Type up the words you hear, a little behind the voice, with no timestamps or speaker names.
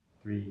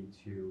Three,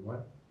 two,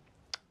 one.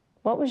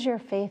 What was your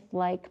faith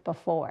like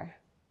before?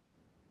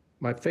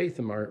 My faith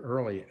in my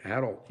early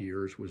adult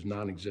years was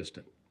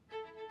non-existent.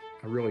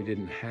 I really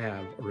didn't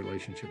have a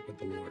relationship with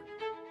the Lord.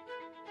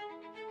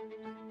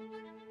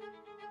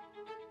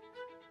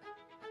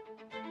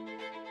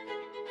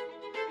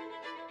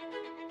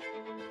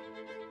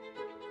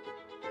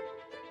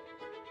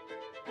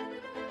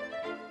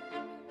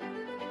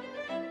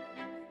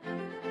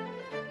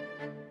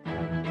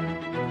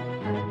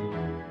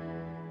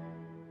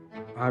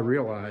 I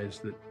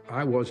realized that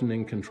I wasn't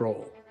in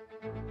control.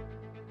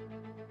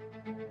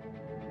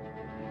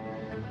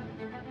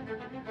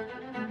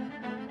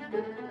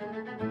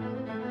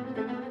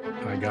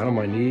 I got on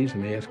my knees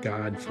and asked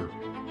God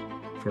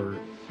for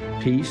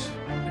peace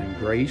and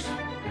grace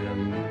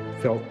and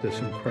felt this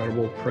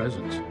incredible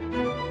presence.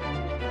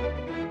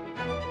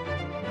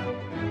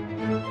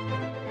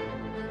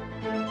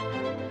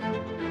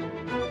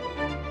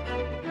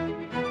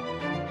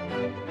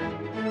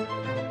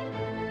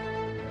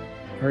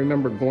 I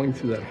remember going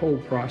through that whole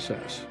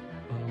process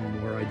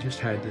where I just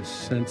had this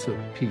sense of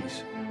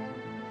peace.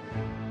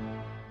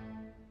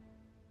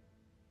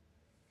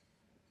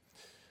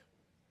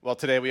 Well,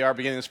 today we are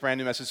beginning this brand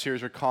new message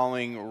series we're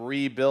calling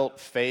Rebuilt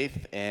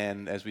Faith.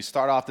 And as we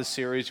start off this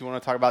series, we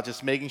want to talk about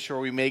just making sure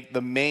we make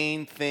the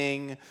main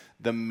thing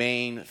the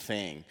main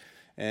thing.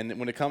 And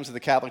when it comes to the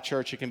Catholic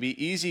Church, it can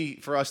be easy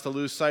for us to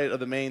lose sight of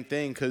the main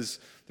thing because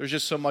there's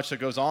just so much that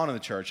goes on in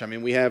the church. I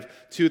mean, we have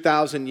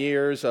 2,000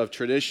 years of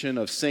tradition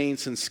of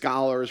saints and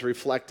scholars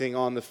reflecting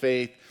on the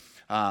faith.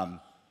 And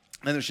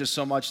there's just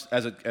so much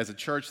as a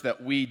church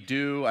that we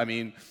do. I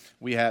mean,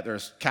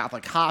 there's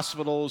Catholic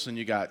hospitals, and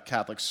you got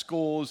Catholic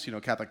schools,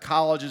 Catholic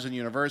colleges and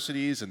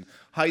universities and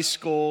high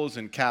schools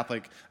and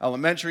Catholic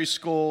elementary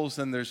schools,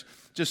 and there's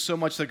just so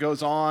much that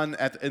goes on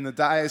in the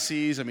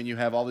diocese. I mean, you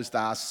have all these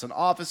diocesan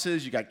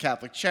offices, you got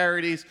Catholic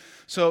charities,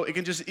 so it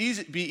can just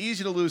be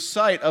easy to lose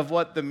sight of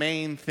what the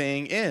main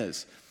thing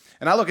is.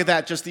 And I look at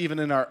that just even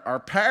in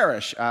our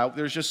parish.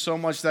 There's just so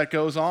much that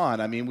goes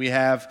on. I mean, we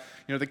have,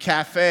 the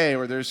cafe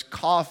where there's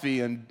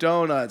coffee and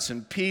donuts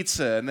and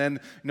pizza. And then,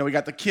 we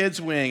got the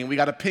kids' wing and we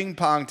got a ping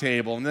pong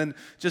table. And then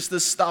just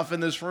this stuff in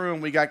this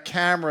room, we got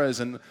cameras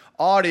and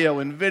audio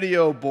and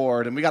video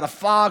board. And we got a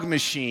fog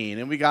machine.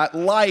 And we got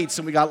lights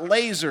and we got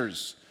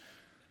lasers.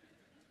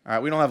 All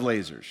right, we don't have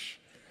lasers.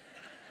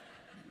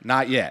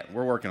 Not yet.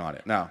 We're working on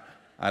it. No.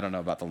 I don't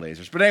know about the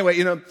lasers. But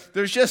anyway,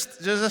 there's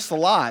just a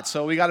lot.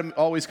 So we got to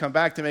always come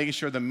back to making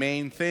sure the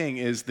main thing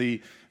is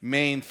the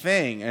main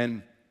thing.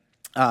 And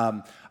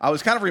I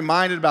was kind of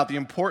reminded about the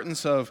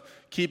importance of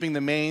keeping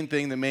the main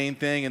thing,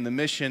 and the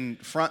mission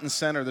front and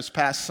center this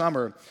past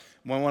summer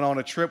when I went on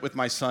a trip with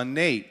my son,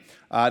 Nate.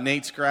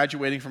 Nate's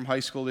graduating from high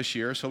school this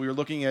year, so we were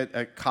looking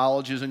at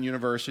colleges and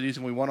universities,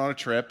 and we went on a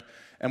trip,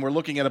 and we're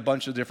looking at a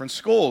bunch of different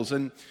schools.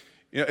 And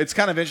it's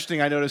kind of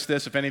interesting. I noticed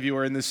this. If any of you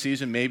are in this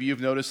season, maybe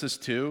you've noticed this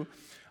too.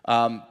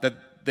 That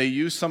they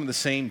use some of the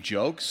same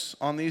jokes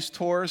on these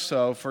tours.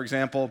 So, for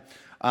example,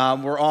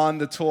 we're on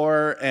the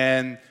tour,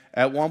 and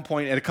at one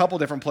point, at a couple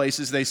different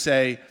places, they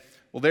say,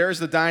 well, there's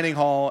the dining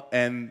hall,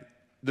 and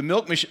the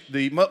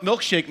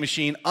milkshake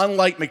machine,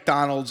 unlike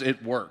McDonald's,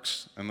 it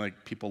works. And,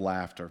 people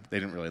laughed, or they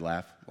didn't really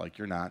laugh, like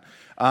you're not.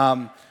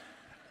 And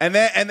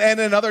then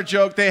another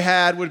joke they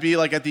had would be,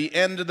 at the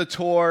end of the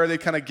tour, they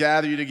kind of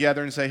gather you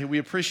together and say, hey, we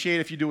appreciate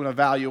if you do an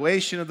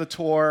evaluation of the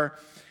tour.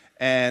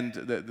 And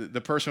the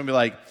person would be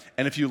like,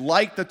 and if you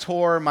liked the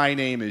tour, my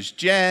name is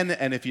Jen.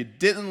 And if you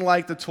didn't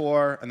like the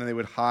tour, and then they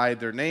would hide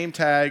their name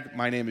tag,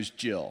 my name is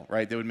Jill,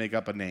 right? They would make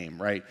up a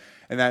name, right?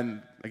 And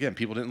then, again,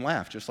 people didn't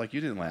laugh, just like you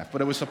didn't laugh.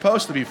 But it was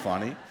supposed to be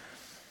funny.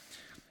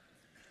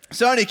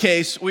 So in any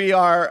case, we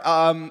are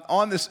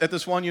at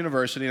this one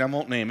university, and I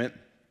won't name it,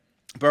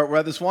 but we're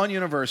at this one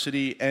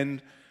university,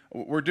 and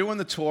we're doing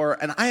the tour,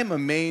 and I am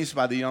amazed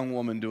by the young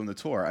woman doing the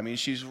tour. I mean,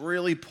 she's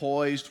really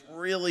poised,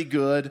 really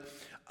good.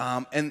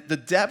 And the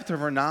depth of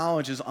her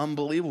knowledge is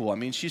unbelievable. I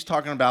mean, she's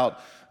talking about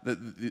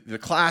the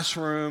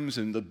classrooms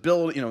and the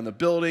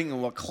building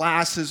and what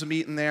classes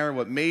meet in there,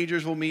 what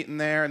majors will meet in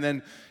there, and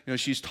then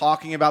she's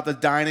talking about the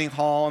dining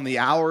hall and the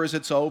hours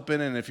it's open,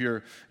 and if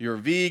you're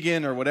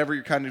vegan or whatever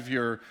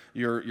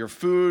your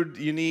food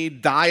you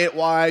need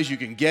diet-wise, you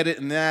can get it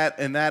in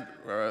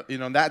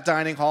that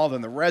dining hall,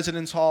 then the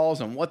residence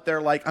halls and what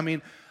they're like. I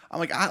mean,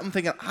 I'm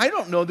thinking I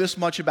don't know this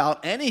much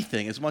about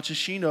anything as much as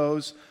she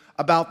knows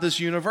about this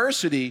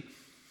university.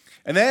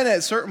 And then at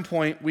a certain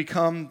point,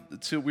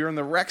 we're in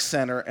the rec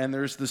center, and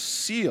there's the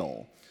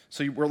seal.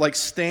 So we're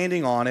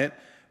standing on it,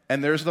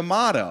 and there's the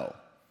motto.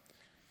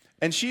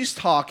 And she's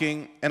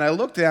talking, and I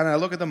look down, and I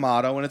look at the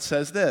motto, and it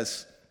says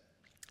this,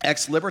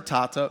 Ex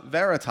Libertate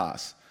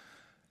Veritas.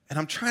 And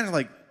I'm trying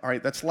to all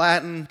right, that's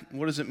Latin.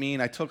 What does it mean?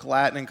 I took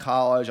Latin in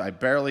college. I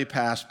barely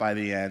passed by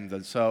the end.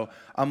 And so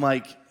I'm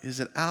like, is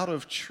it out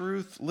of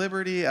truth,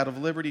 liberty, out of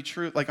liberty,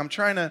 truth? I'm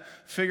trying to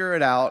figure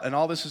it out, and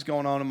all this is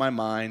going on in my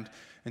mind.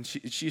 And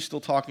she's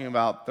still talking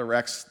about the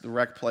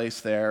rec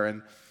place there.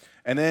 And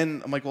And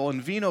then I'm like, well, in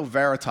vino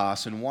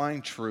veritas, in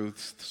wine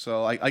truth.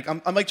 So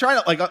I'm like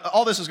trying to,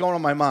 all this is going on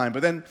in my mind.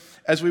 But then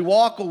as we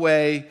walk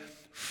away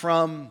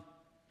from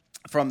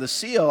the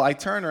seal, I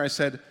turned to her, I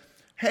said,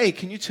 hey,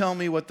 can you tell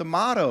me what the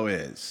motto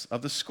is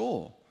of the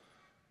school?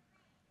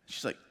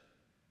 She's like,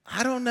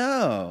 I don't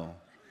know.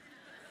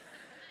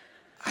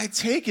 I'd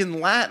taken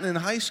Latin in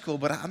high school,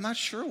 but I'm not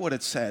sure what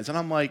it says. And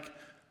I'm like,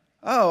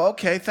 oh,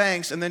 okay,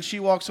 thanks. And then she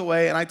walks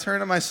away, and I turn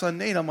to my son,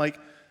 Nate, I'm like,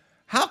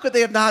 how could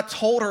they have not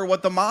told her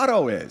what the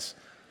motto is?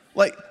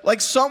 Like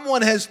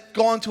someone has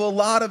gone to a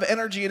lot of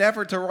energy and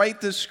effort to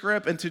write this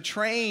script and to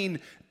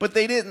train, but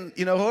they didn't,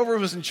 whoever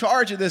was in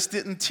charge of this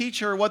didn't teach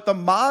her what the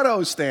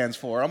motto stands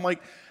for. I'm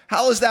like,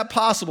 how is that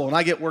possible? And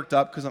I get worked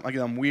up because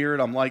I'm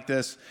weird, I'm like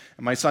this.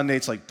 And my son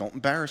Nate's like, don't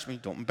embarrass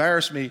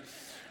me.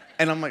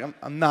 And I'm like,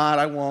 I'm not,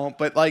 I won't.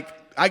 But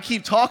I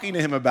keep talking to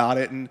him about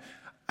it, and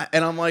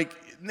I'm like,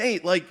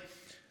 Nate,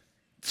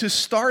 to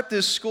start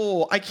this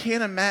school, I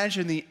can't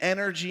imagine the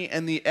energy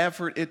and the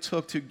effort it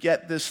took to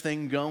get this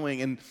thing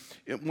going. And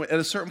at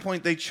a certain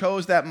point, they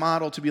chose that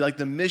model to be like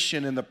the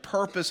mission and the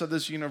purpose of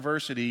this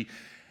university.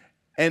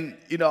 And,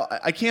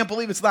 I can't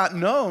believe it's not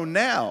known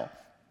now.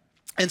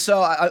 And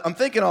so I'm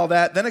thinking all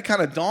that. Then it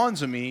kind of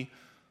dawns on me,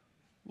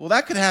 well,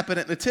 that could happen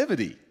at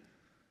Nativity.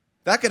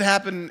 That could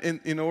happen in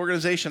an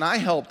organization I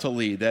help to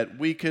lead, that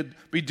we could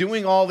be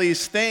doing all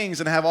these things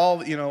and have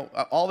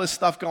all this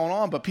stuff going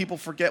on, but people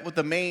forget what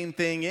the main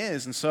thing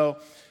is. And so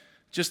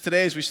just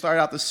today, as we start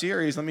out the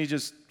series, let me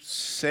just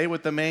say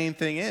what the main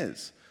thing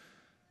is.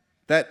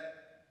 That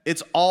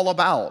it's all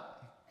about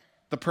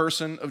the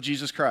person of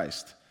Jesus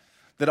Christ.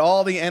 That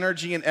all the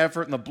energy and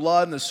effort and the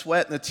blood and the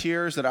sweat and the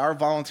tears that our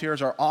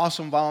volunteers, our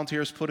awesome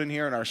volunteers put in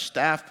here and our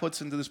staff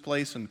puts into this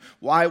place and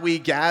why we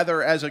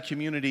gather as a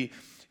community,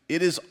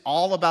 it is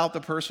all about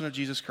the person of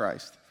Jesus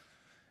Christ.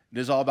 It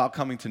is all about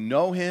coming to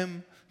know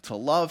him, to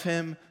love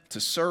him, to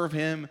serve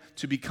him,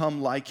 to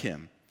become like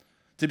him,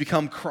 to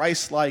become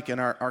Christ-like in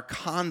our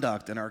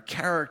conduct and our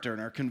character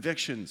and our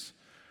convictions,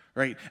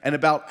 right? And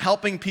about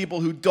helping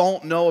people who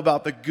don't know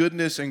about the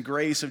goodness and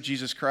grace of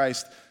Jesus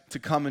Christ to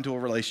come into a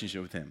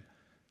relationship with him.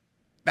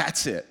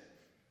 That's it.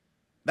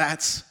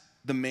 That's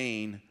the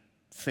main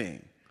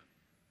thing.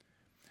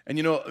 And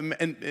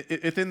and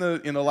if in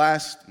the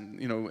last,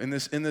 in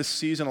this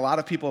season, a lot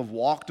of people have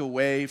walked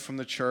away from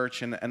the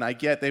church, and I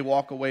get they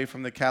walk away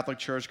from the Catholic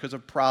Church because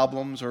of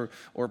problems or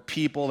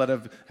people that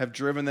have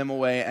driven them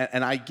away,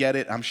 and I get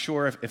it. I'm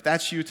sure if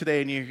that's you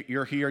today and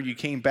you're here, you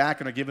came back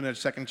and are given it a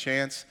second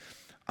chance,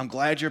 I'm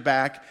glad you're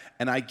back,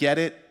 and I get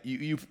it.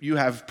 You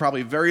have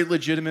probably very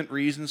legitimate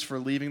reasons for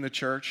leaving the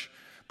church,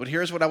 but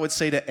here's what I would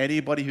say to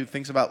anybody who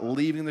thinks about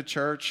leaving the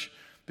church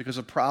because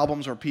of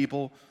problems or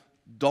people.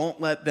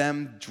 Don't let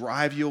them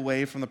drive you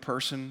away from the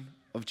person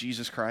of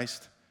Jesus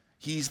Christ.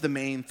 He's the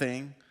main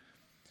thing.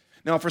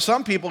 Now, for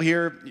some people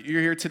here,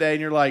 you're here today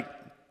and you're like,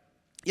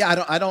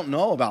 yeah, I don't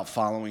know about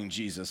following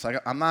Jesus.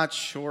 I'm not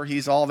sure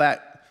he's all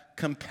that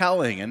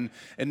compelling. And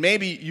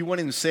maybe you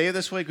wouldn't even say it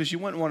this way because you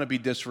wouldn't want to be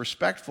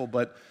disrespectful,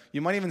 but you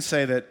might even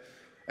say that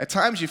at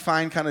times you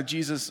find kind of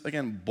Jesus,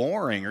 again,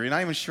 boring, or you're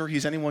not even sure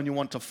he's anyone you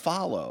want to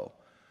follow.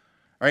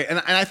 Right?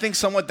 And I think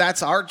somewhat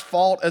that's our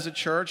fault as a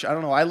church. I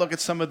don't know. I look at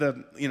some of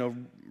the,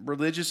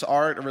 religious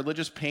art or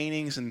religious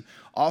paintings, and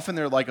often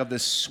they're like of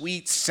this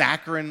sweet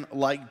saccharine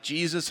like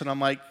Jesus, and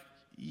I'm like,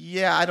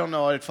 yeah, I don't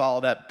know I'd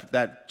follow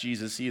that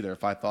Jesus either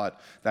if I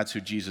thought that's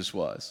who Jesus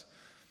was.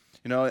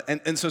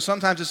 And so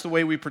sometimes it's the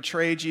way we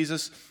portray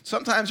Jesus.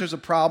 Sometimes there's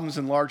problems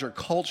in larger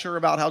culture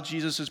about how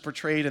Jesus is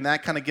portrayed, and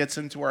that kind of gets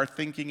into our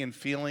thinking and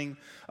feeling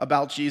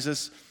about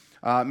Jesus.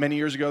 Many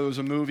years ago, there was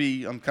a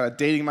movie, I'm kind of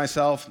dating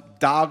myself,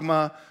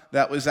 Dogma,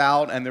 that was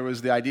out, and there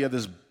was the idea of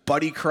this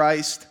buddy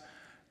Christ.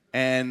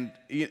 And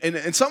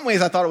in some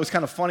ways, I thought it was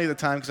kind of funny at the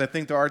time, because I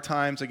think there are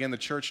times, again, the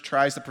church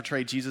tries to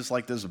portray Jesus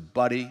like this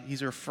buddy.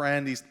 He's your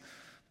friend.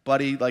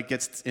 Buddy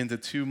gets into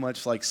too much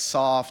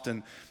soft,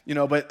 and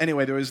but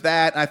anyway, there was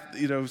that.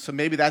 So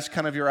maybe that's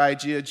kind of your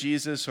idea of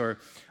Jesus. Or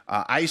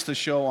I used to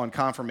show on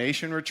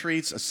confirmation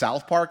retreats a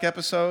South Park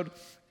episode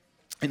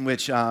in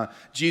which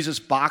Jesus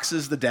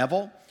boxes the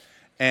devil.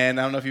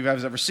 And I don't know if you guys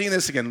have ever seen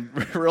this, again,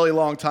 a really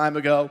long time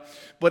ago.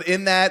 But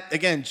in that,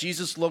 again,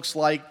 Jesus looks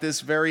like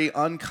this very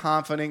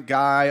unconfident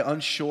guy,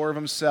 unsure of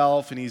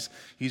himself, and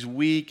he's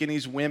weak and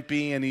he's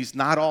wimpy and he's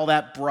not all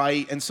that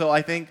bright. And so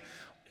I think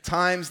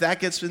times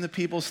that gets into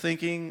people's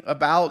thinking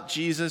about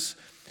Jesus.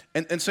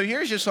 And so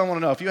here's just what I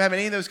want to know. If you have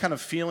any of those kind of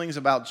feelings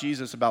about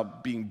Jesus,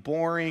 about being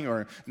boring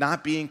or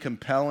not being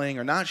compelling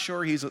or not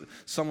sure he's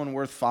someone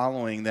worth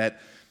following, that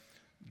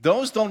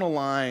those don't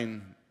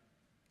align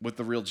with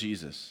the real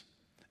Jesus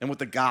and what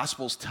the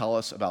Gospels tell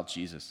us about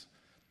Jesus.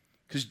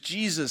 Because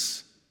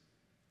Jesus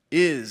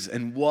is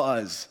and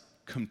was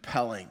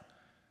compelling.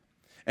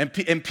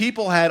 And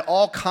people had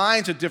all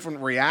kinds of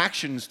different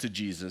reactions to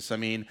Jesus. I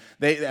mean,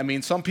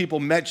 some people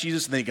met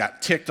Jesus and they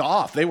got ticked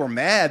off. They were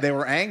mad. They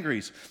were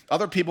angry.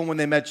 Other people, when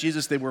they met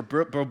Jesus, they were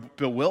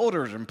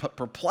bewildered and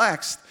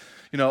perplexed.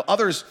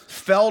 Others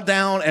fell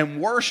down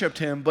and worshiped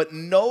him, but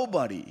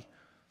nobody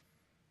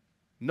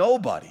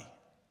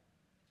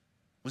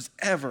was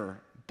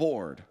ever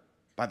bored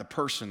by the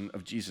person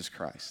of Jesus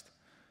Christ.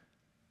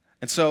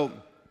 And so,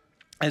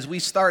 as we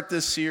start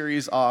this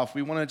series off,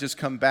 we want to just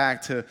come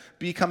back to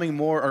becoming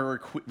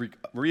more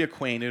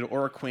reacquainted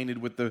or acquainted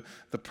with the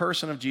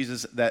person of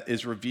Jesus that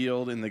is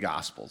revealed in the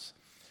Gospels.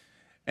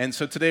 And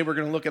so today we're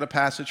going to look at a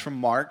passage from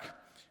Mark.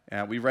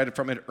 We read it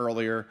from it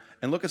earlier,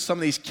 and look at some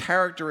of these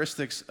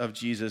characteristics of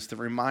Jesus that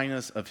remind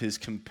us of his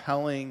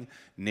compelling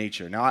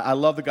nature. Now, I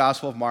love the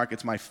Gospel of Mark.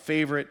 It's my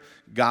favorite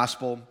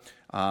gospel.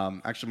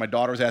 Actually, my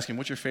daughter was asking,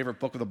 what's your favorite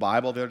book of the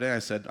Bible the other day? I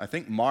said, I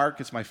think Mark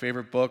is my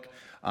favorite book.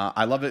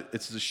 I love it.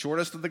 It's the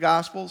shortest of the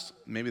Gospels.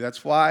 Maybe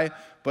that's why.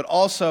 But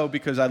also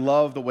because I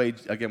love the way,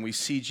 again, we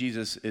see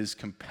Jesus is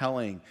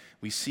compelling.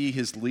 We see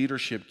his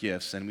leadership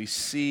gifts, and we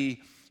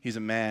see he's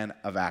a man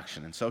of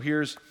action. And so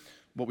here's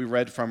what we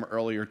read from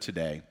earlier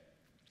today.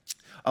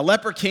 A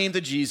leper came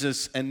to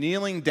Jesus and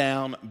kneeling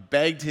down,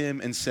 begged him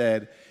and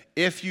said,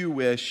 "If you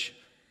wish,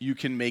 you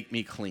can make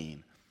me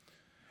clean."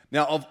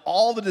 Now, of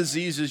all the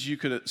diseases you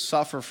could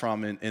suffer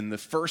from in the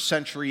first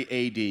century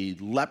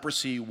AD,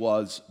 leprosy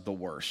was the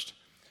worst.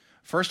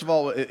 First of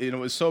all, it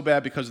was so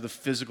bad because of the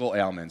physical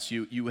ailments.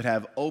 You would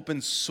have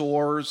open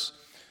sores.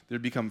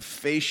 There'd become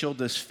facial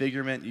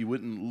disfigurement. You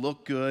wouldn't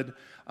look good.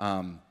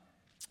 So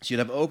you'd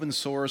have open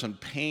sores and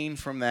pain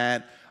from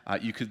that.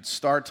 You could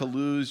start to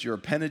lose your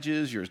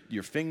appendages,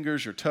 your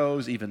fingers, your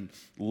toes, even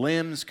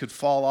limbs could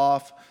fall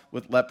off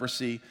with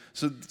leprosy.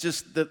 So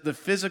just the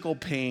physical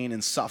pain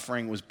and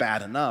suffering was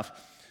bad enough.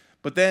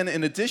 But then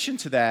in addition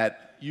to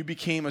that, you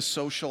became a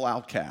social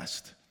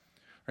outcast.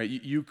 Right?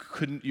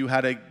 You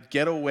had to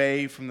get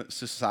away from the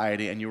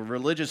society, and you were a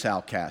religious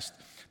outcast.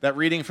 That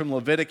reading from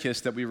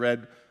Leviticus that we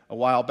read a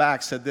while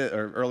back said this,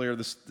 or earlier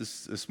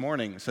this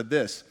morning said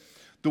this: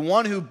 "The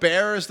one who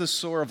bears the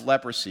sore of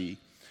leprosy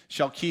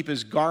shall keep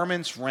his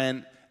garments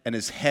rent and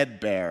his head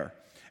bare,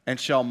 and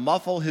shall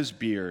muffle his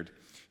beard.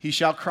 He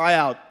shall cry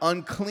out,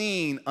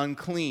 'Unclean,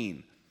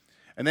 unclean.'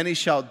 And then he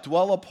shall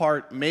dwell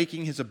apart,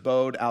 making his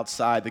abode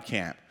outside the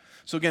camp."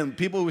 So again,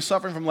 people who were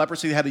suffering from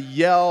leprosy, they had to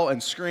yell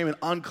and scream, and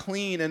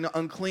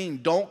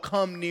unclean, don't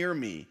come near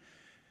me.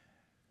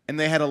 And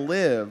they had to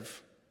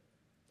live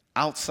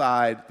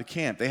outside the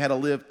camp. They had to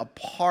live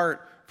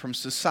apart from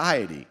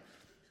society.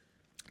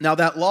 Now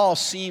that law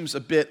seems a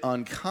bit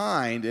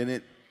unkind, and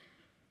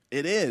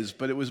it is,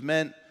 but it was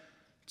meant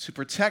to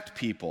protect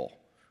people,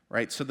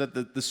 right? So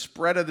that the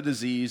spread of the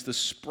disease, the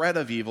spread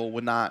of evil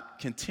would not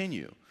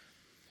continue.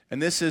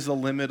 And this is the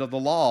limit of the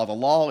law. The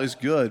law is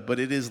good, but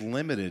it is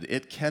limited.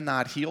 It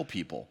cannot heal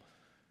people.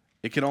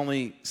 It can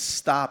only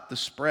stop the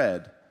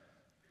spread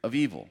of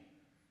evil.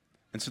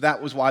 And so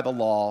that was why the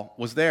law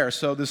was there.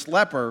 So this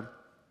leper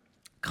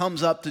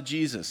comes up to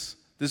Jesus,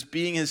 this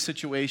being his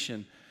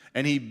situation,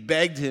 and he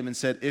begged him and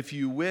said, "If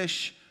you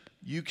wish,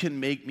 you can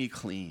make me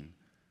clean.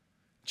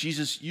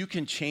 Jesus, you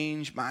can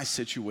change my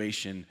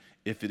situation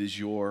if it is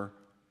your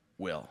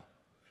will."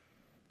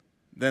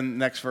 Then the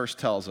next verse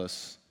tells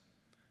us,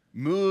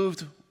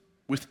 moved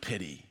with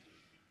pity,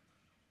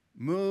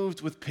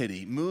 moved with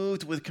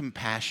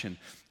compassion.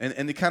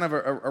 And the kind of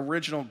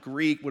original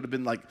Greek would have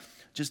been like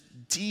just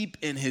deep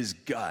in his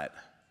gut.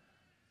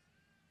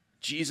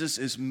 Jesus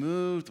is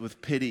moved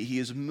with pity. He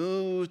is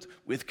moved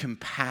with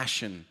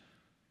compassion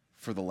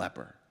for the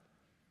leper.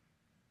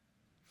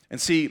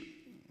 And see,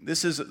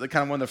 this is the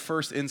kind of one of the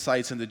first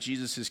insights into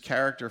Jesus'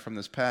 character from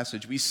this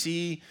passage. We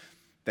see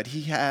that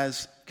he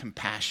has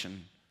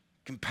compassion,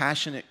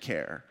 compassionate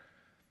care.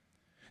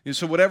 And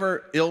so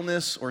whatever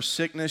illness or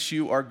sickness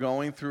you are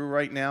going through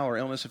right now, or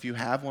illness if you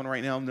have one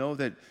right now, know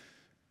that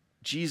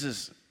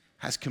Jesus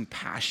has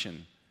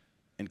compassion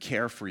and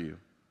care for you.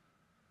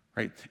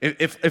 Right?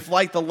 If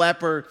like the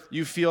leper,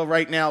 you feel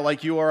right now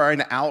like you are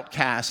an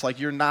outcast, like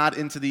you're not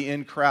into the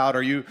in crowd,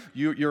 or you're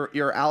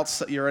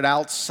an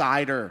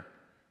outsider,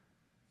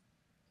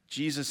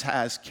 Jesus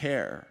has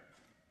care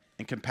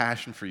and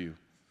compassion for you.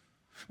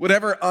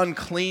 Whatever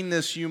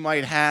uncleanness you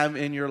might have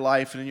in your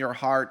life and in your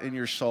heart and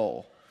your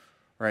soul,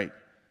 right?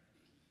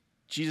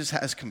 Jesus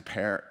has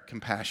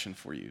compassion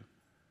for you.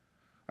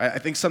 I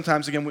think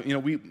sometimes,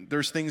 again,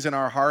 there's things in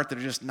our heart that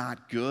are just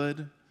not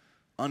good,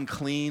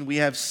 unclean. We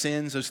have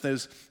sins,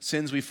 those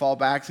sins we fall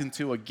back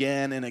into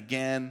again and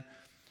again.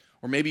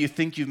 Or maybe you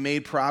think you've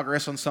made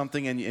progress on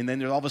something, and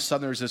then all of a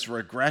sudden there's this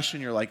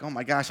regression. You're like, oh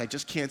my gosh, I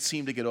just can't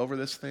seem to get over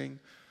this thing.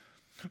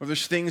 Or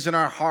there's things in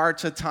our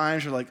hearts at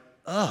times you're like,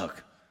 ugh,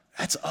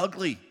 that's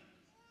ugly.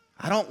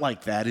 I don't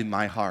like that in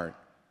my heart,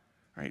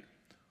 right?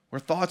 Or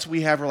thoughts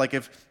we have are like,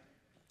 if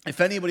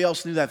anybody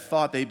else knew that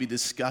thought, they'd be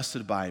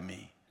disgusted by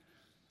me.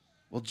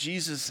 Well,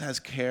 Jesus has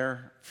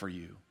care for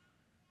you,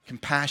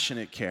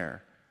 compassionate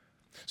care.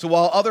 So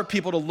while other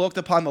people looked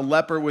upon the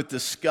leper with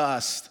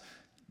disgust,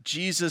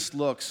 Jesus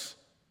looks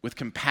with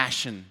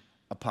compassion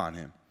upon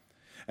him.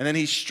 And then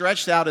he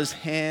stretched out his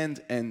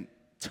hand and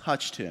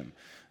touched him.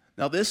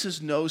 Now, this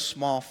is no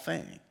small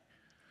thing,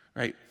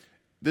 right?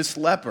 This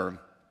leper,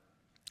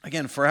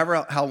 again,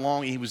 forever how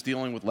long he was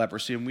dealing with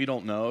leprosy, and we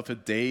don't know if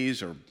it's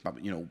days or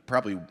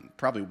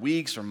probably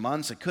weeks or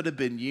months, it could have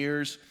been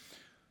years,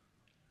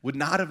 would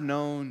not have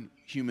known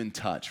human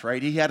touch,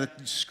 right? He had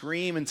to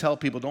scream and tell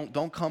people,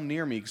 don't come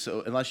near me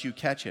unless you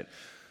catch it.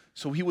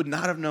 So he would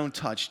not have known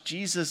touch.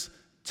 Jesus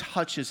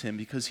touches him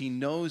because he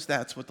knows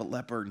that's what the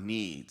leper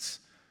needs.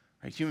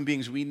 Right? Human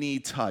beings, we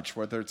need touch,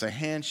 whether it's a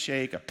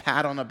handshake, a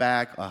pat on the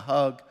back, a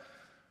hug.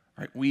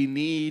 Right? We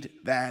need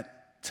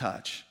that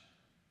touch.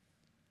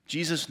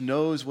 Jesus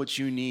knows what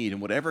you need in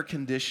whatever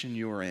condition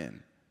you are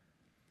in.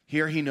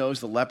 Here he knows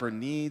the leper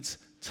needs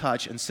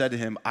touch and said to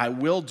him, I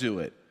will do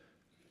it.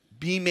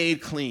 Be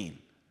made clean.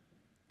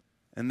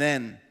 And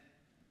then,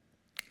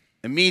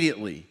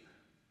 immediately,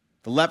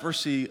 the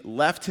leprosy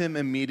left him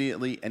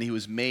immediately and he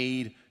was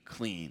made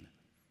clean.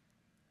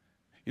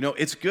 You know,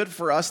 it's good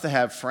for us to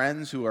have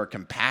friends who are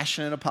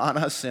compassionate upon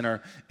us in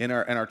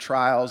our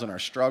trials and our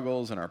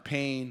struggles and our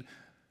pain.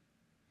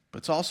 But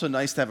it's also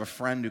nice to have a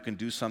friend who can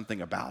do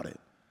something about it.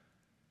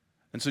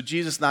 And so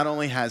Jesus not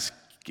only has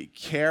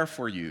care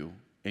for you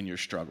in your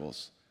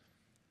struggles,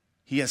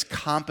 he has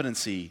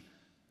competency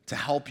to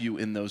help you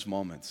in those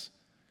moments.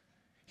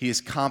 He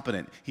is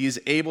competent. He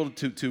is able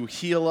to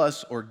heal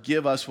us or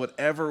give us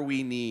whatever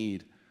we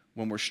need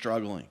when we're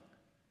struggling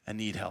and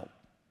need help.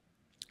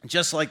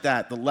 Just like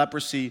that, the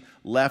leprosy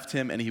left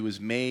him and he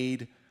was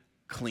made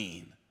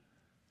clean.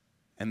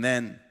 And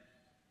then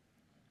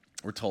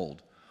we're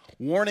told,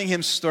 warning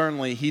him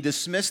sternly, he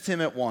dismissed him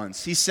at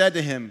once. He said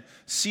to him,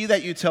 see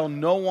that you tell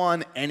no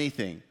one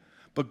anything,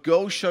 but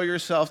go show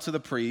yourself to the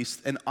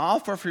priest and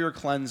offer for your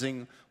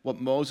cleansing what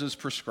Moses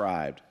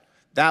prescribed.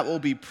 That will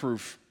be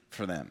proof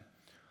for them.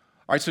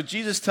 All right, so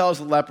Jesus tells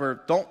the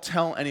leper, don't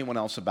tell anyone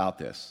else about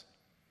this.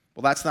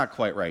 Well, that's not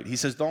quite right. He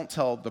says, don't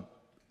tell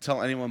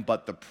anyone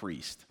but the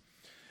priest.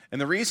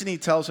 And the reason he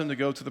tells him to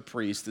go to the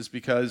priest is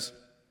because,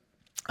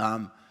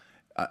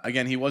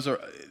 again,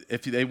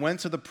 if they went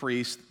to the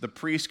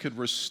priest could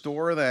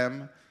restore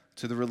them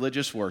to the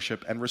religious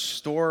worship and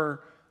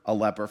restore a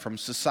leper from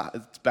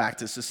back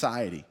to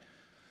society.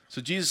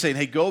 So Jesus is saying,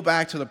 hey, go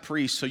back to the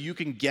priest so you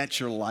can get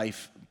your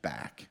life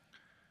back.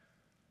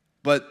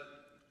 But,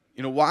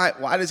 you know,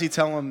 why does he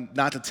tell him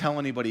not to tell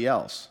anybody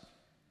else?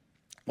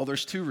 Well,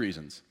 there's two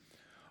reasons.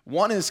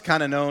 One is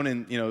kind of known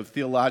in, you know,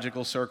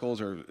 theological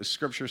circles or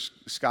scripture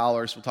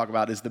scholars will talk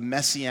about is the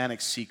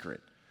messianic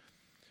secret.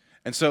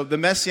 And so the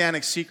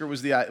messianic secret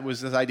was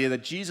this idea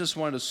that Jesus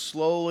wanted to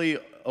slowly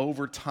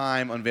over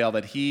time unveil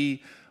that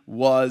he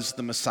was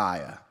the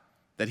Messiah,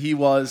 that he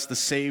was the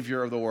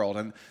Savior of the world,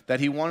 and that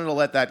he wanted to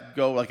let that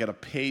go like at a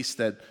pace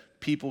that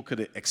people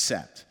could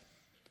accept.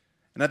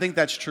 And I think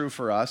that's true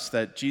for us,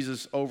 that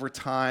Jesus over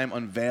time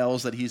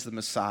unveils that he's the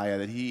Messiah,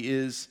 that he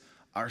is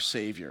our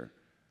Savior.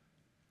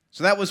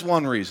 So that was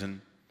one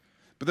reason.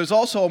 But there's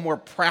also a more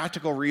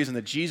practical reason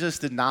that Jesus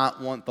did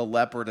not want the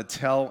leper to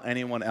tell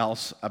anyone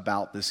else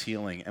about this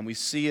healing. And we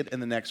see it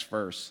in the next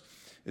verse.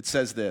 It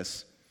says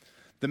this,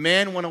 the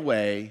man went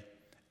away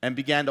and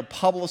began to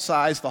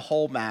publicize the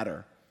whole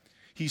matter.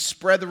 He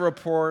spread the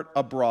report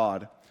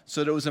abroad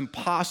so that it was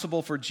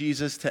impossible for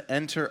Jesus to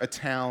enter a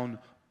town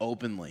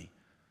openly.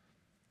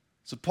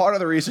 So part of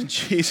the reason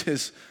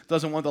Jesus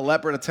doesn't want the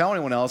leper to tell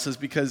anyone else is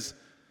because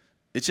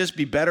it's just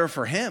be better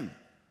for him,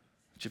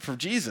 for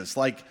Jesus.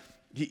 Like,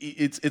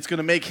 it's going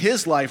to make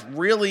his life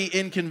really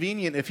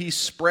inconvenient if he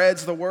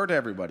spreads the word to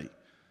everybody.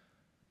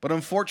 But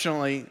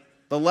unfortunately,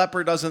 the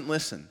leper doesn't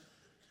listen.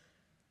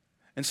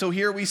 And so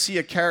here we see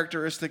a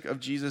characteristic of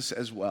Jesus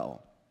as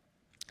well.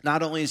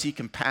 Not only is he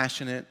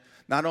compassionate,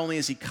 not only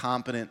is he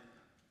competent,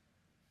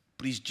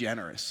 but he's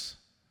generous.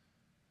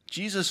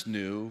 Jesus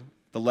knew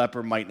the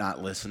leper might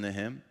not listen to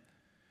him.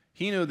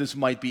 He knew this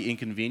might be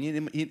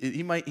inconvenient.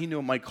 He knew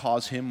it might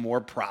cause him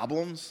more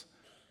problems.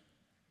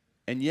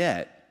 And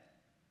yet,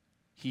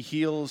 he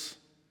heals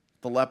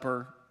the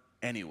leper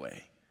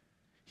anyway.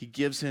 He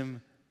gives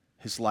him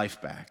his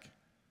life back.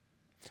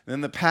 And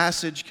then the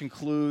passage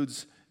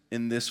concludes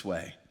in this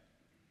way.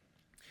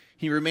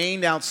 He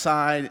remained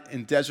outside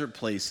in desert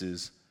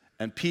places,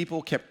 and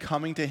people kept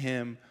coming to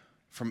him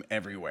from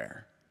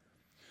everywhere.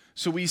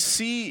 So we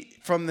see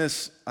from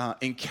this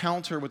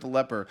encounter with the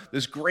leper,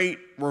 this great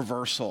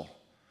reversal,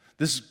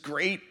 this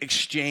great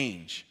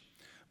exchange.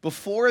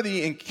 Before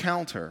the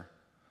encounter,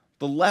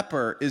 the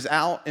leper is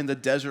out in the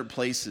desert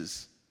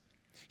places.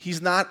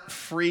 He's not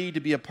free to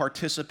be a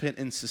participant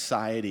in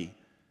society.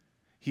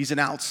 He's an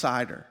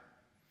outsider.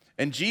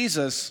 And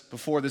Jesus,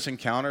 before this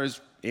encounter,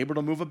 is able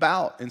to move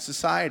about in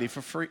society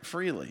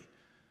freely.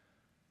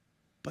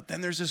 But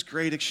then there's this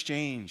great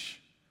exchange,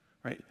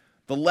 right?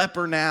 The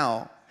leper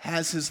now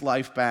has his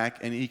life back,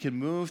 and he can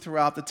move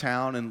throughout the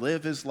town and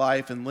live his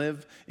life and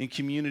live in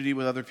community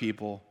with other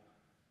people.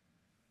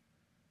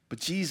 But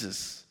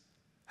Jesus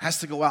has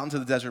to go out into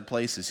the desert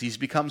places. He's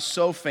become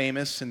so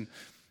famous, and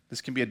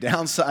this can be a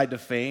downside to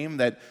fame,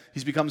 that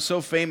he's become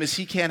so famous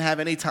he can't have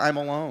any time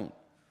alone.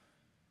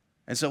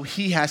 And so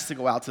he has to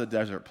go out to the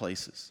desert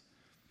places.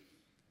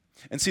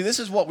 And see, this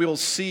is what we will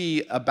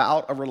see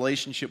about a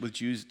relationship with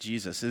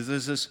Jesus, is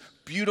there's this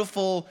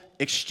beautiful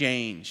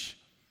exchange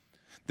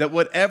that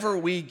whatever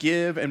we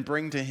give and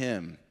bring to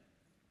him,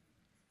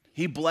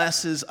 he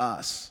blesses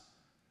us,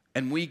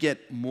 and we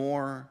get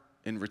more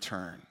in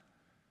return.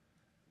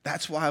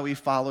 That's why we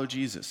follow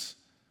Jesus,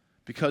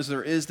 because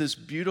there is this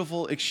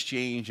beautiful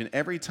exchange in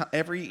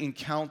every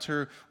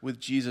encounter with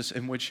Jesus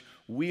in which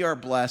we are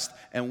blessed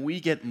and we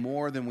get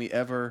more than we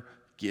ever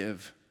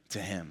give to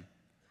him.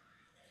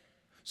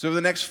 So over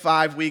the next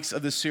 5 weeks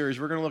of this series,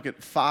 we're going to look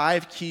at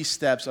 5 key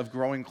steps of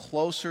growing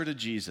closer to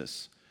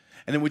Jesus,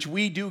 and in which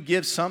we do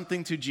give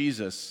something to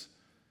Jesus,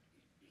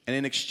 and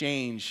in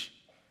exchange,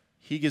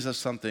 he gives us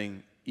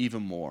something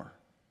even more,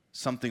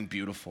 something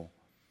beautiful.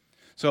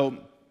 So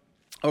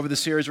over the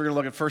series, we're going to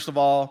look at, first of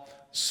all,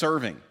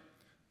 serving.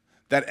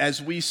 That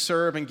as we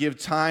serve and give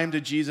time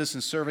to Jesus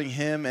and serving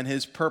him and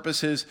his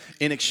purposes,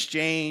 in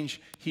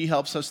exchange, he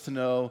helps us to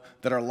know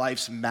that our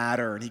lives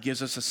matter, and he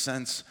gives us a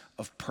sense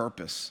of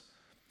purpose.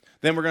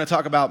 Then we're going to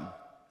talk about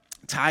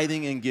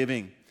tithing and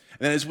giving. And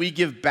then as we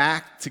give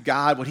back to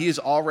God what he has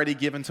already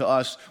given to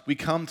us, we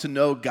come to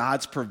know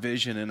God's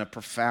provision in a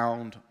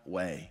profound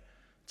way.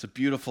 It's a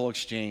beautiful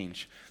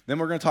exchange. Then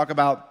we're going to talk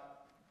about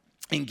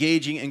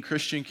engaging in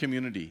Christian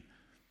community.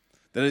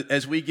 That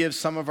as we give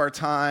some of our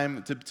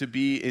time to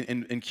be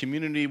in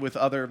community with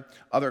other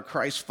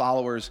Christ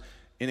followers,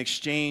 in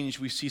exchange,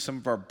 we see some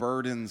of our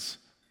burdens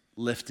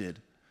lifted.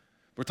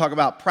 We're talking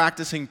about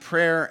practicing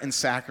prayer and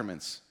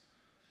sacraments.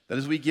 That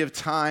as we give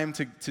time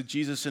to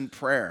Jesus in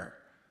prayer,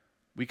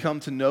 we come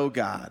to know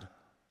God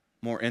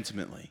more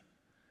intimately.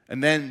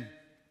 And then,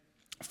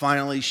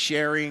 finally,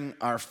 sharing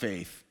our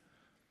faith.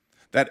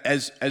 That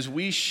as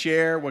we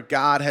share what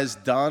God has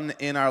done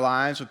in our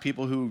lives with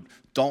people who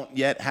don't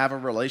yet have a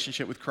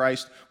relationship with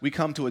Christ, we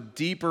come to a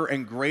deeper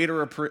and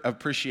greater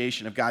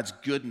appreciation of God's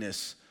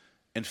goodness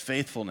and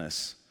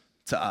faithfulness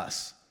to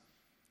us.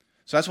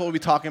 So that's what we'll be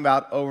talking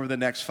about over the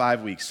next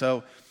 5 weeks.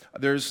 So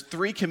there's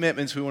 3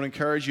 commitments we want to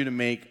encourage you to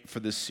make for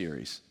this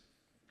series.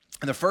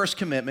 And the first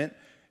commitment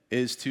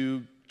is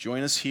to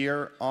join us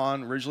here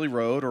on Ridgely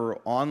Road or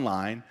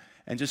online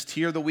and just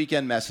hear the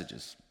weekend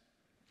messages.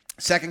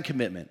 Second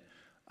commitment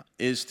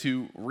is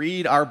to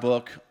read our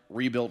book,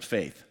 Rebuilt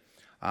Faith.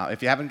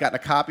 If you haven't gotten a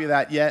copy of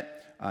that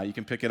yet, you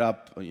can pick it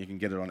up. You can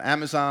get it on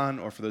Amazon,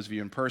 or for those of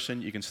you in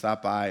person, you can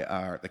stop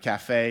by the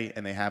cafe,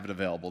 and they have it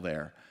available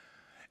there.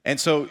 And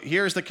so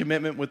here's the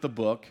commitment with the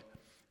book.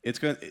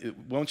 We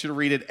want you to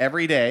read it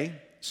every day,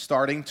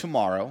 starting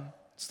tomorrow,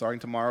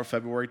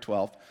 February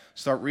 12th.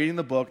 Start reading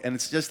the book, and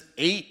it's just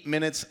 8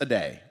 minutes a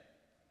day.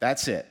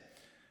 That's it.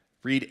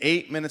 Read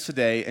 8 minutes a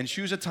day, and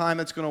choose a time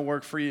that's going to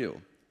work for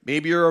you.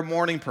 Maybe you're a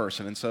morning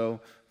person, and so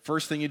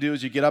first thing you do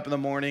is you get up in the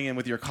morning, and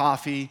with your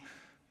coffee,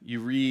 you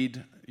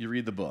read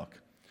the book.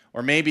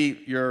 Or maybe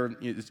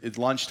it's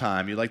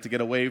lunchtime. You like to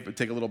get away,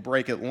 take a little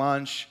break at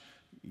lunch,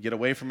 get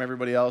away from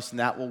everybody else, and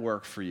that will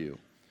work for you.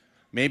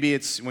 Maybe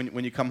it's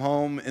when you come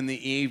home in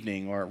the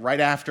evening or right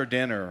after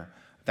dinner.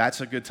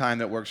 That's a good time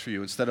that works for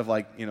you. Instead of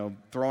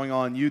throwing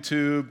on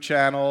YouTube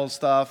channel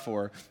stuff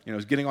or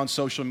getting on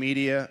social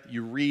media,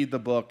 you read the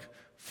book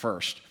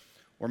first.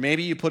 Or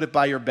maybe you put it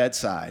by your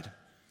bedside.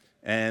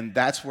 And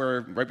that's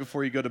where, right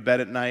before you go to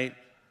bed at night,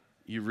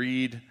 you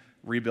read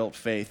Rebuilt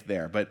Faith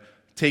there. But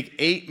take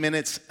 8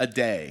 minutes a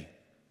day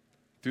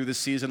through the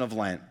season of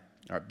Lent,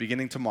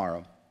 beginning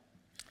tomorrow,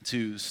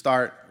 to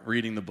start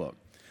reading the book.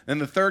 Then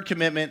the third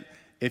commitment,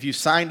 if you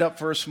signed up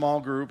for a small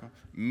group,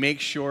 make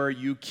sure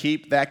you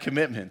keep that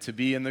commitment to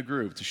be in the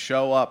group, to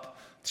show up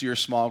to your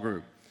small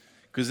group.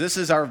 Because this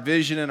is our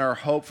vision and our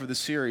hope for the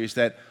series,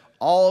 that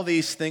all of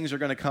these things are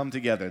going to come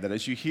together, that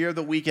as you hear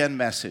the weekend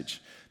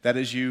message, that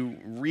as you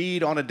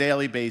read on a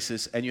daily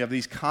basis and you have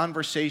these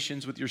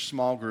conversations with your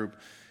small group,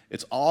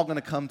 it's all going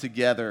to come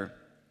together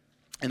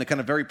in a kind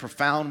of very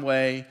profound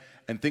way,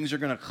 and things are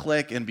going to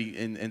click and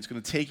it's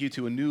going to take you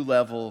to a new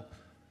level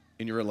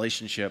in your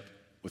relationship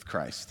with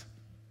Christ.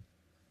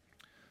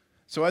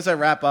 So as I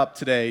wrap up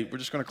today, we're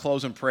just going to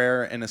close in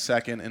prayer in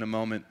a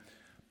moment.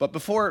 But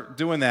before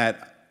doing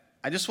that,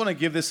 I just want to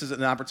give this as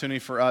an opportunity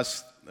for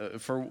us,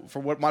 for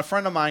what my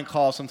friend of mine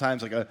calls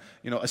sometimes like a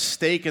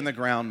stake in the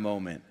ground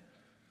moment.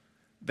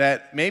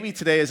 That maybe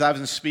today as I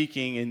was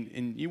speaking,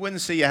 and you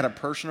wouldn't say you had a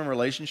personal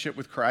relationship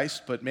with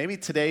Christ, but maybe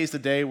today is the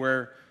day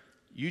where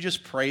you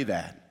just pray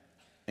that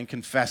and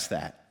confess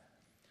that,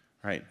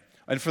 right?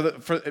 And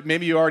for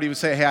maybe you already would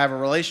say, hey, I have a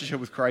relationship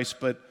with Christ,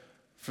 but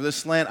for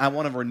this Lent, I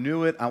want to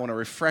renew it, I want to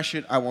refresh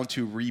it, I want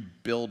to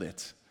rebuild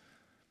it.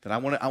 That I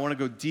want to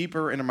go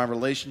deeper into my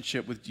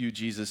relationship with you,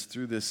 Jesus,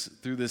 through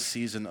this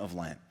season of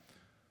Lent.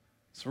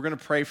 So we're going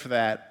to pray for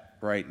that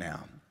right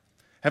now.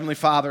 Heavenly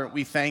Father,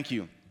 we thank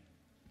you.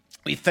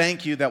 We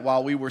thank you that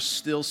while we were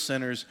still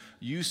sinners,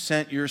 you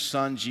sent your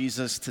Son,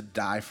 Jesus, to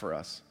die for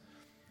us.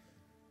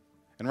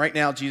 And right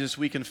now, Jesus,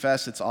 we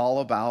confess it's all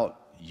about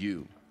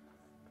you.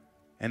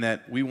 And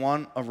that we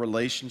want a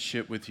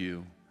relationship with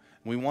you.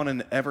 We want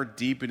an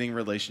ever-deepening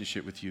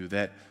relationship with you.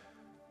 That,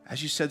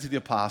 as you said to the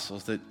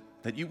apostles, that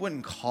you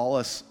wouldn't call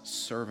us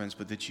servants,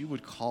 but that you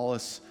would call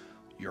us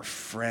your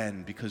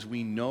friend, because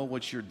we know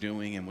what you're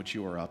doing and what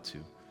you are up to.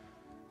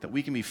 That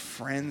we can be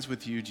friends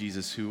with you,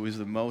 Jesus, who is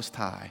the Most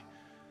High.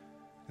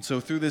 And so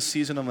through this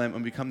season of Lent,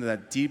 when we come to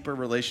that deeper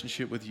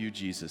relationship with you,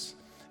 Jesus,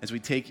 as we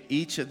take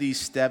each of these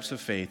steps of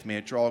faith, may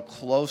it draw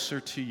closer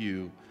to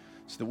you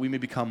so that we may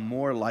become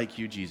more like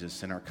you,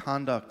 Jesus, in our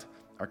conduct,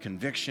 our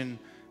conviction,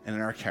 and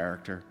in our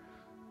character.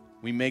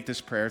 We make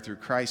this prayer through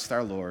Christ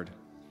our Lord.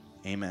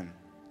 Amen.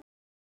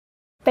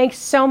 Thanks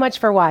so much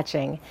for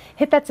watching.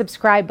 Hit that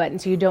subscribe button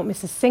so you don't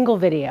miss a single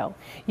video.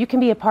 You can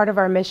be a part of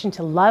our mission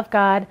to love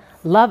God,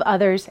 love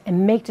others,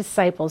 and make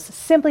disciples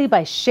simply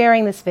by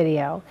sharing this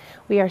video.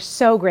 We are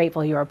so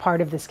grateful you are a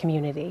part of this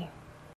community.